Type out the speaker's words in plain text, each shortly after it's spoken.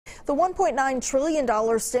The $1.9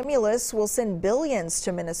 trillion stimulus will send billions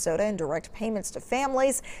to Minnesota in direct payments to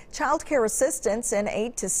families, child care assistance, and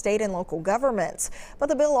aid to state and local governments. But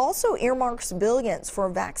the bill also earmarks billions for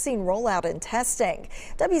vaccine rollout and testing.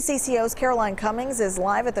 WCCO's Caroline Cummings is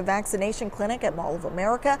live at the vaccination clinic at Mall of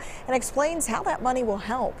America and explains how that money will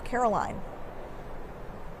help. Caroline.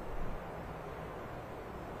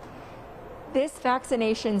 This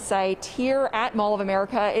vaccination site here at Mall of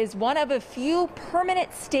America is one of a few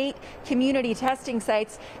permanent state community testing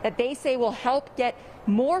sites that they say will help get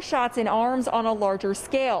more shots in arms on a larger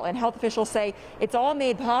scale. And health officials say it's all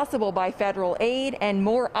made possible by federal aid, and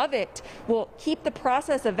more of it will keep the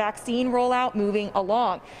process of vaccine rollout moving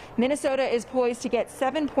along. Minnesota is poised to get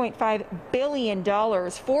 $7.5 billion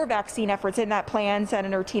for vaccine efforts in that plan,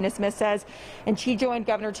 Senator Tina Smith says. And she joined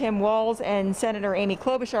Governor Tim Walz and Senator Amy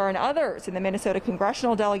Klobuchar and others in the Minnesota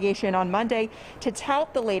congressional delegation on Monday to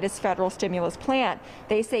tout the latest federal stimulus plan.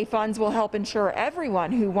 They say funds will help ensure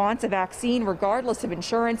everyone who wants a vaccine, regardless of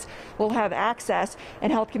insurance, will have access.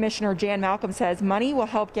 And Health Commissioner Jan Malcolm says money will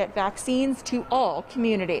help get vaccines to all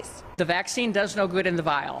communities. The vaccine does no good in the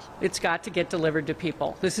vial. It's got to get delivered to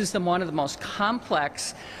people. This is one of the most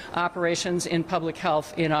complex operations in public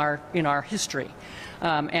health in our history,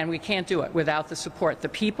 and we can't do it without the support, the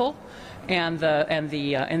people, and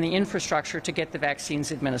the infrastructure to get the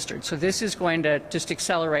vaccines administered. So this is going to just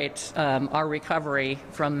accelerate our recovery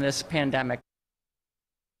from this pandemic.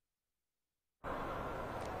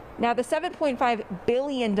 Now, the $7.5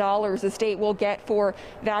 billion the state will get for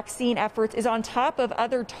vaccine efforts is on top of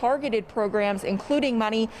other targeted programs, including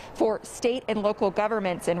money for state and local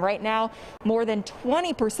governments. And right now, more than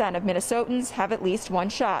 20% of Minnesotans have at least one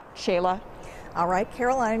shot. Shayla. All right,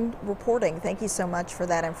 Caroline reporting. Thank you so much for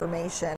that information.